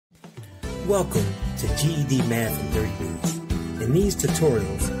Welcome to GED Math in 30 Days. In these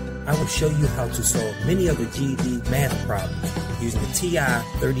tutorials, I will show you how to solve many of the GED math problems using the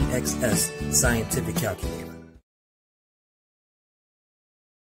TI-30XS scientific calculator.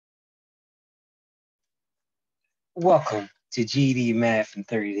 Welcome to GED Math in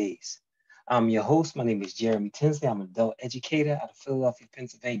 30 Days. I'm your host. My name is Jeremy Tinsley. I'm an adult educator out of Philadelphia,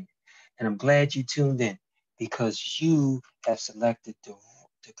 Pennsylvania. And I'm glad you tuned in because you have selected the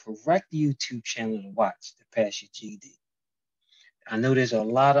correct YouTube channel to watch to pass your GED. I know there's a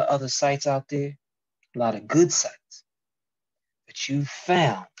lot of other sites out there, a lot of good sites, but you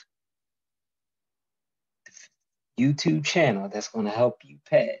found the YouTube channel that's going to help you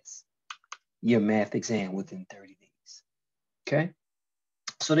pass your math exam within 30 days. Okay?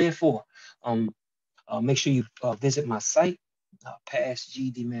 So therefore, make sure you visit my site,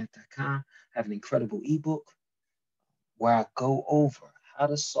 passgedmath.com. I have an incredible ebook where I go over how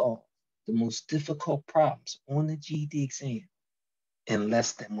to solve the most difficult problems on the GED exam in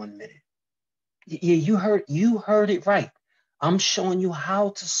less than 1 minute. Yeah, you heard it right. I'm showing you how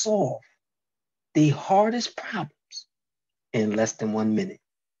to solve the hardest problems in less than 1 minute.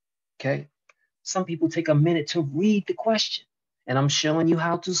 Okay? Some people take a minute to read the question, and I'm showing you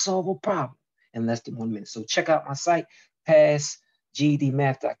how to solve a problem in less than 1 minute. So check out my site,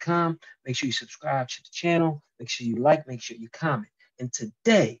 passgedmath.com. Make sure you subscribe to the channel. Make sure you like, make sure you comment. And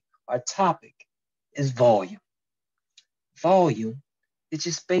today, our topic is volume. Volume is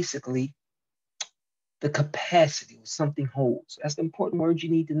just basically the capacity of something holds. That's the important word you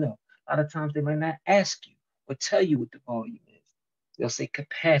need to know. A lot of times they might not ask you or tell you what the volume is. They'll say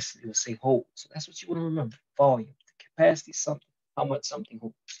capacity, they'll say hold. So that's what you want to remember, volume. The capacity is something, how much something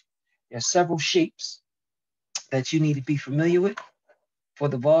holds. There are several shapes that you need to be familiar with for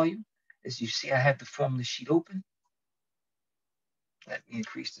the volume. As you see, I have the formula sheet open. Let me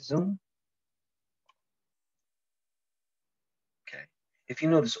increase the zoom. Okay. If you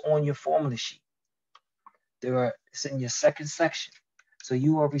notice on your formula sheet, it's in your second section. So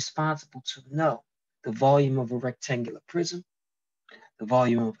you are responsible to know the volume of a rectangular prism, the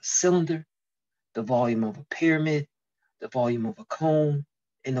volume of a cylinder, the volume of a pyramid, the volume of a cone,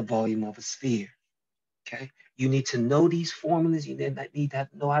 and the volume of a sphere. Okay? You need to know these formulas. You need to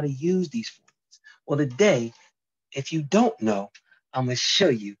know how to use these formulas. Well, today, if you don't know, I'm going to show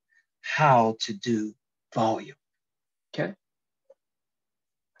you how to do volume. Okay?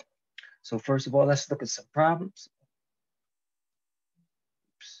 So first of all, let's look at some problems.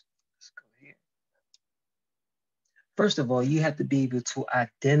 Oops, let's go here. First of all, you have to be able to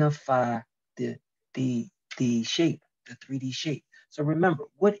identify the shape, the 3D shape. So remember,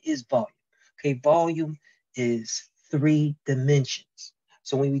 what is volume? Okay, volume is 3 dimensions.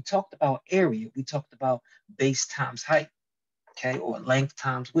 So when we talked about area, we talked about base times height, okay, or length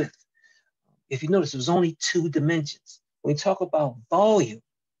times width. If you notice, there's only 2 dimensions. When we talk about volume,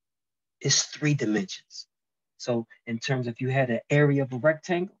 it's 3 dimensions. So in terms of if you had an area of a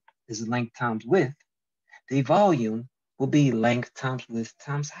rectangle, is length times width. The volume will be length times width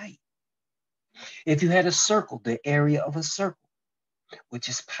times height. If you had a circle, the area of a circle, which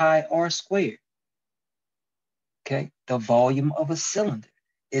is pi r squared, okay, the volume of a cylinder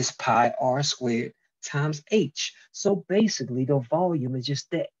is pi r squared times h. So basically, the volume is just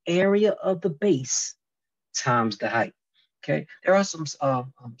the area of the base times the height. Okay, there are some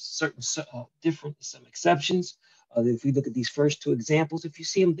some exceptions. If we look at these first 2 examples, if you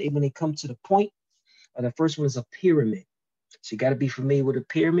see them, when they come to the point, the first one is a pyramid. So you got to be familiar with a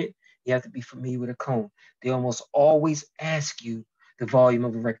pyramid. You have to be familiar with a cone. They almost always ask you the volume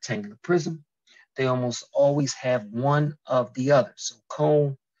of a rectangular prism. They almost always have one of the other. So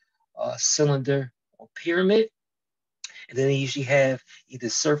cone, cylinder, or pyramid. And then they usually have either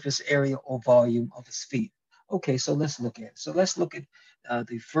surface area or volume of a sphere. Okay, so let's look at it. So let's look at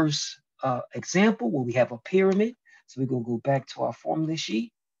the first example where we have a pyramid. So we're going to go back to our formula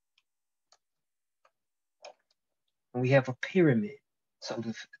sheet. And we have a pyramid. So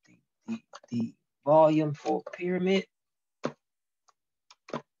the volume for a pyramid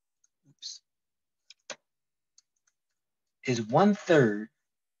is 1/3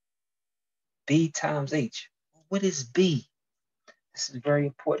 B times H. What is B? This is very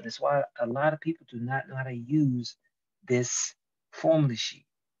important. That's why a lot of people do not know how to use this formula sheet.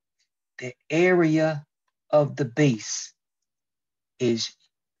 The area of the base is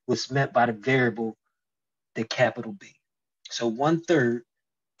what's meant by the variable, the capital B. So 1/3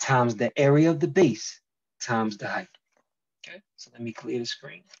 times the area of the base times the height. Okay, so let me clear the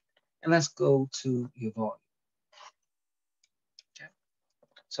screen. And let's go to your volume. Okay.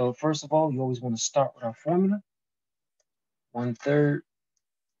 So first of all, you always want to start with our formula. 1/3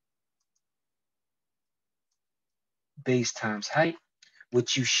 base times height.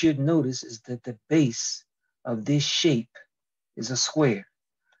 What you should notice is that the base of this shape is a square.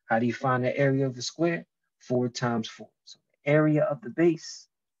 How do you find the area of the square? 4 times 4. So the area of the base,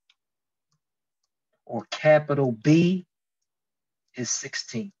 or capital B, is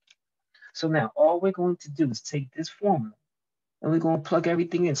 16. So now all we're going to do is take this formula and we're going to plug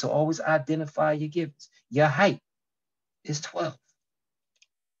everything in. So always identify your givens. Your height is 12.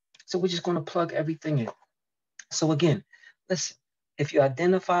 So we're just going to plug everything in. So again, listen, if you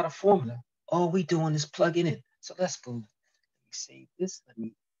identify the formula, all we're doing is plugging in. So let's go. Let me save this. Let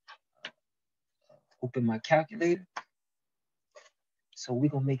me open my calculator. So we're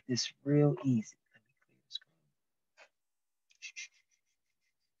going to make this real easy. Let me clear the screen.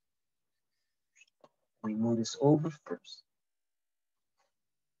 Let me move this over first.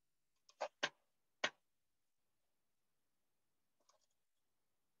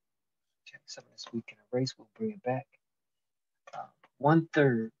 Okay, some of this we can erase. We'll bring it back.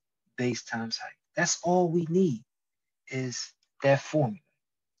 1/3 base times height. That's all we need is that formula.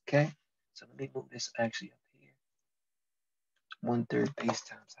 Okay, so let me move this actually up here. 1/3 base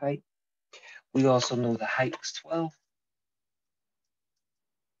times height. We also know the height was 12.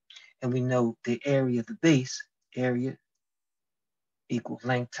 And we know the area of the base, area equals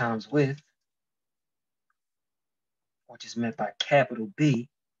length times width, which is meant by capital B,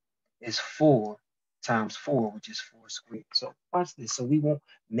 is 4 times 4, which is 4 squared. So watch this. So we won't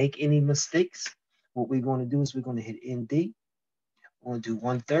make any mistakes. What we're going to do is we're going to hit ND. We're going to do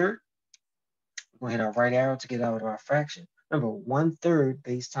 1/3. We're going to hit our right arrow to get out of our fraction. Remember, 1/3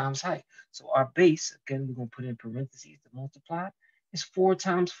 base times height. So our base, again, we're going to put in parentheses to multiply, is 4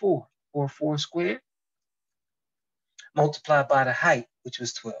 times 4, or 4 squared, multiplied by the height, which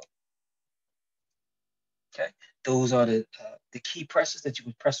was 12. Okay, those are the key presses that you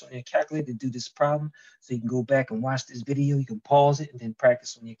would press on your calculator to do this problem. So you can go back and watch this video. You can pause it and then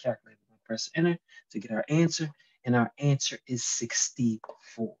practice on your calculator. We'll press enter to get our answer, and our answer is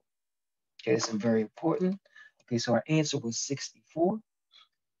 64. Okay, that's very important. Okay, so our answer was 64.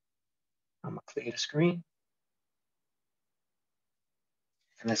 I'm gonna clear the screen,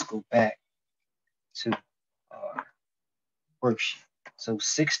 and let's go back to our worksheet. So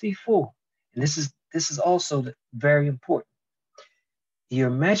 64, and this is also very important. Your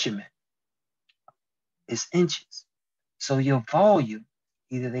measurement is inches. So your volume,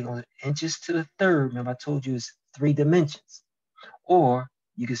 either they're going to inches to the third, remember I told you it's 3 dimensions, or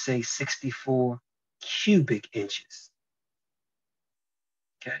you could say 64 cubic inches.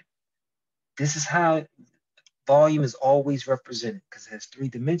 Okay, this is how volume is always represented, because it has 3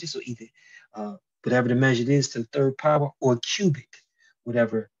 dimensions, so either whatever the measure is to the third power, or cubic,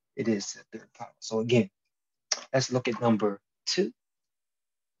 whatever it is to the third power. So again, let's look at number 2.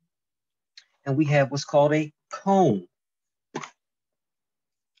 And we have what's called a cone.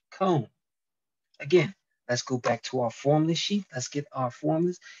 Cone. Again, let's go back to our formula sheet. Let's get our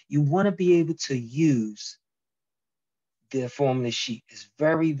formulas. You want to be able to use the formula sheet. It's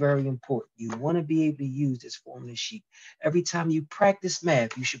very, very important. You want to be able to use this formula sheet. Every time you practice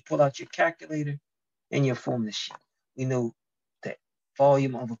math, you should pull out your calculator and your formula sheet. We know that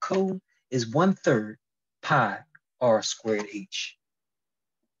volume of a cone is 1/3 pi r squared h.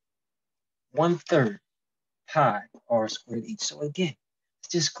 1/3 pi r squared h. So again, let's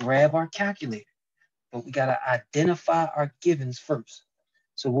just grab our calculator. But we got to identify our givens first.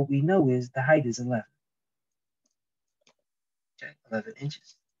 So what we know is the height is 11. Okay, 11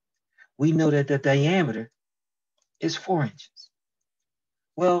 inches. We know that the diameter is 4 inches.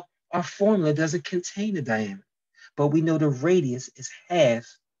 Well, our formula doesn't contain the diameter, but we know the radius is half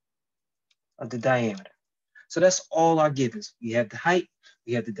of the diameter. So that's all our givens. We have the height,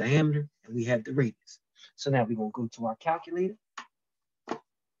 we have the diameter, and we have the radius. So now we're going to go to our calculator.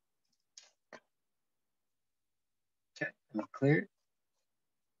 Okay, let me clear it.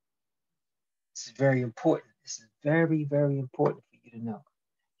 This is very important. This is very, very important for you to know.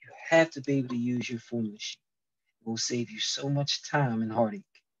 You have to be able to use your formula sheet. It will save you so much time and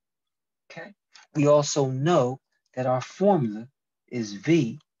heartache. Okay. We also know that our formula is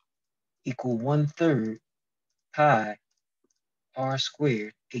V equal 1/3 pi r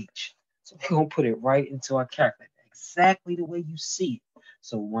squared h. So we're going to put it right into our calculator, exactly the way you see it.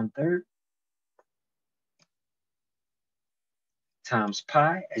 So 1/3 times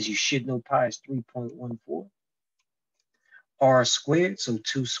pi, as you should know, pi is 3.14. R squared, so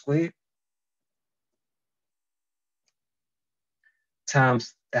 2 squared,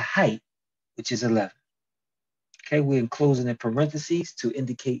 times the height, which is 11. Okay, we're enclosing in parentheses to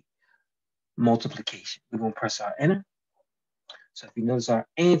indicate multiplication. We're going to press our enter. So if you notice, our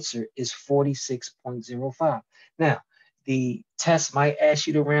answer is 46.05. Now, The test might ask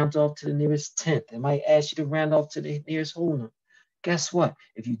you to round off to the nearest tenth. It might ask you to round off to the nearest whole number. Guess what?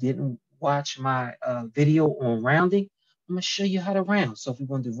 If you didn't watch my video on rounding, I'm going to show you how to round. So if we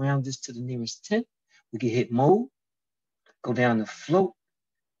want to round this to the nearest tenth, we can hit mode, go down to float,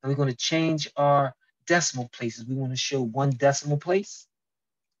 and we're going to change our decimal places. We want to show one decimal place,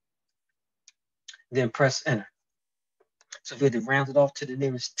 then press enter. So if we had to round it off to the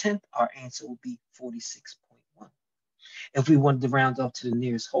nearest tenth, our answer will be 46.1. If we wanted to round off to the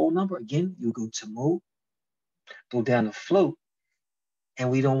nearest whole number, again, you'll go to mode, go down to float, and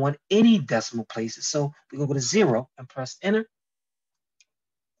we don't want any decimal places. So we're going to go to 0 and press enter.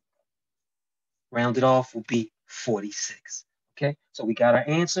 Rounded off will be 46. Okay, so we got our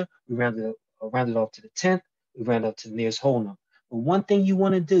answer. We rounded off to the 10th. We rounded up to the nearest whole number. But one thing you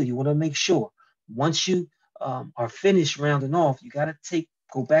want to do, you want to make sure once you are finished rounding off, you got to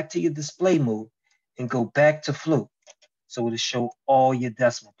go back to your display mode and go back to float. So it'll show all your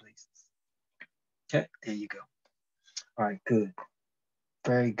decimal places. Okay, there you go. All right, good.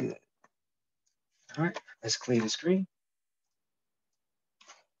 Very good. All right, let's clear the screen.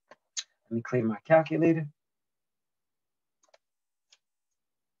 Let me clear my calculator.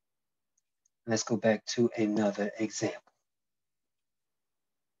 Let's go back to another example.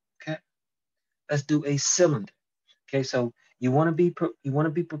 Okay, let's do a cylinder. Okay, so you want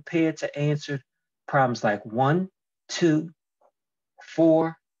to be prepared to answer problems like 1, 2,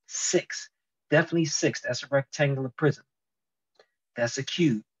 4, 6. Definitely 6. That's a rectangular prism. That's a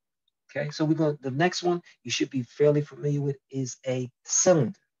cube. Okay, so the next one you should be fairly familiar with is a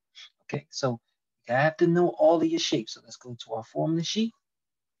cylinder. Okay, so you have to know all of your shapes. So let's go to our formula sheet.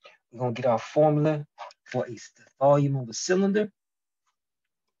 We're going to get our formula for the volume of a cylinder,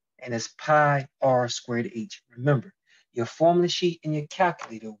 and it's pi r squared h. Remember, your formula sheet and your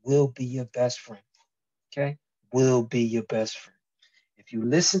calculator will be your best friend. Okay, will be your best friend. If you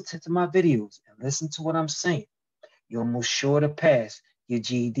listen to my videos and listen to what I'm saying, you're almost sure to pass your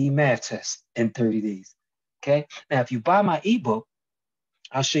GED math test in 30 days. Okay, now if you buy my ebook,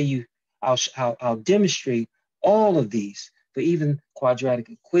 I'll show you, I'll demonstrate all of these for even quadratic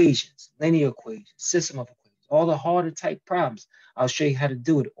equations, linear equations, system of equations, all the harder type problems. I'll show you how to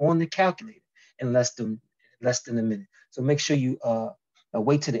do it on the calculator in less than a minute. So make sure you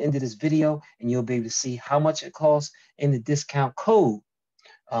wait to the end of this video and you'll be able to see how much it costs and the discount code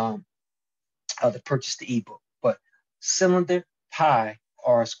to purchase the ebook. But cylinder pi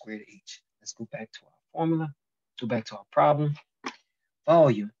r squared h. Let's go back to our formula, go back to our problem.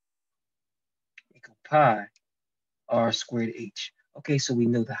 Volume equal pi r squared h. Okay, so we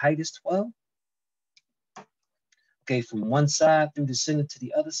know the height is 12. Okay, from one side through the center to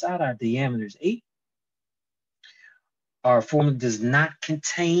the other side, our diameter is 8. Our formula does not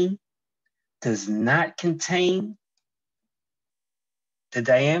contain the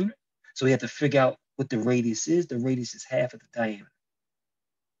diameter. So we have to figure out what the radius is. The radius is half of the diameter.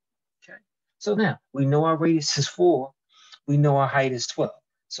 Okay, so now we know our radius is 4. We know our height is 12.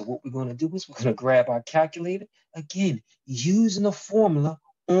 So what we're going to do is we're going to grab our calculator, again, using the formula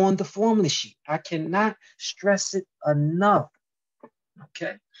on the formula sheet. I cannot stress it enough.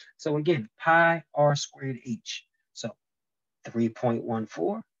 Okay, so again, pi r squared h. So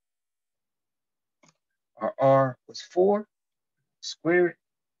 3.14. Our r was 4. Square it.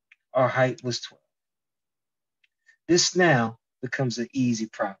 Our height was 12. This now becomes an easy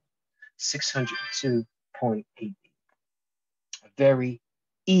problem. 602.88. A very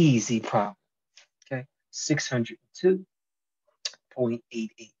easy problem. Okay,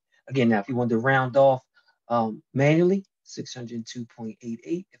 602.88. Again, now if you want to round off manually,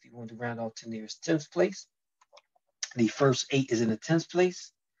 602.88. If you want to round off to nearest 10th place, the first 8 is in the 10th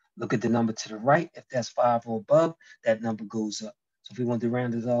place. Look at the number to the right. If that's 5 or above, that number goes up. So if we want to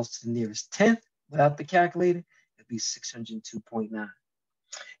round it off to the nearest 10th without the calculator, it'd be 602.9.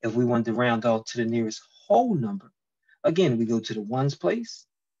 If we want to round off to the nearest whole number, again, we go to the ones place.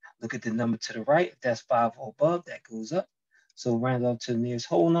 Look at the number to the right. If that's 5 or above, that goes up. So round off to the nearest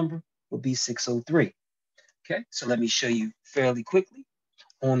whole number would be 603. Okay, so let me show you fairly quickly.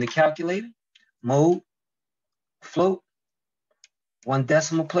 On the calculator, mode, float, one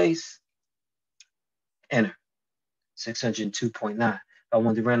decimal place, enter, 602.9. If I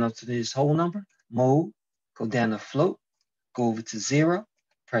want to round off to this whole number, mode, go down to float, go over to 0,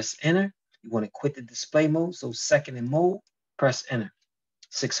 press enter. You want to quit the display mode, so second in mode, press enter,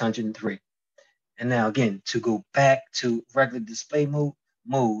 603. And now again, to go back to regular display mode,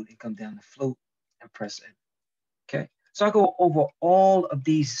 and come down to float and press enter. Okay, so I go over all of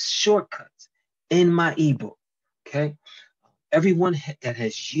these shortcuts in my ebook. Okay, everyone that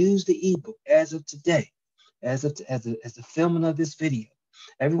has used the ebook as of today, as of as the filming of this video,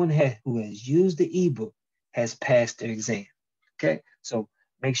 everyone who has used the ebook has passed their exam. Okay, so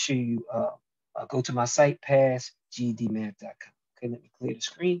make sure you go to my site, passgedmath.com. Okay, let me clear the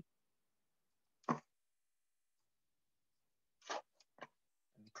screen. Let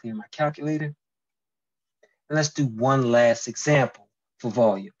me clear my calculator. And let's do one last example for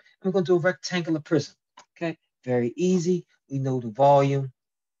volume. We're going to do a rectangular prism. Okay, very easy. We know the volume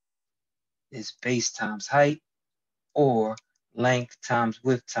is base times height, or length times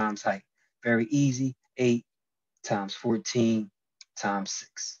width times height. Very easy. 8 times 14 times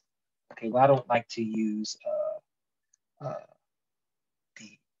 6. Okay, well, I don't like to use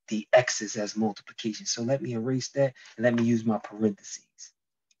the x's as multiplication. So let me erase that and let me use my parentheses.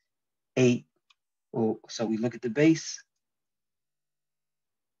 8. Oh, so we look at the base.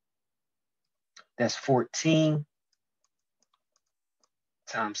 That's 14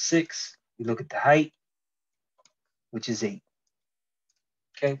 times 6. We look at the height, which is 8.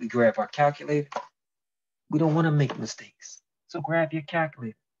 Okay, we grab our calculator. We don't want to make mistakes. So grab your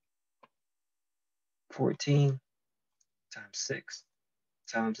calculator. 14 times 6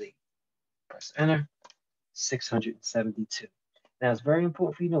 times 8. Press enter. 672. Now, it's very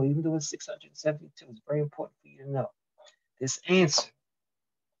important for you to know, even though it's 672, it's very important for you to know this answer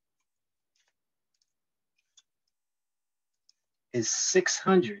is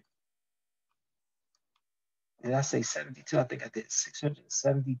 600. Did I say 72? I think I did.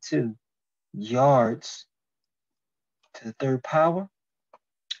 672 yards to the third power,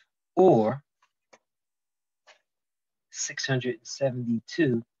 or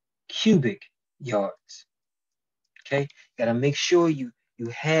 672 cubic yards. Okay, got to make sure you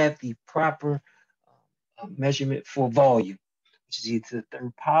have the proper measurement for volume, which is either the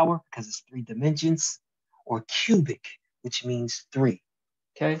third power because it's 3 dimensions, or cubic, which means 3.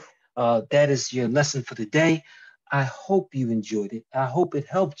 Okay, that is your lesson for the day. I hope you enjoyed it. I hope it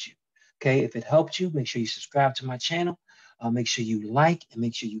helped you. Okay, if it helped you, make sure you subscribe to my channel. Make sure you like and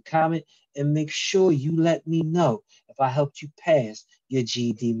make sure you comment, and make sure you let me know if I helped you pass your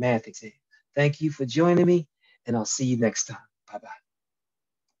GED math exam. Thank you for joining me, and I'll see you next time. Bye-bye.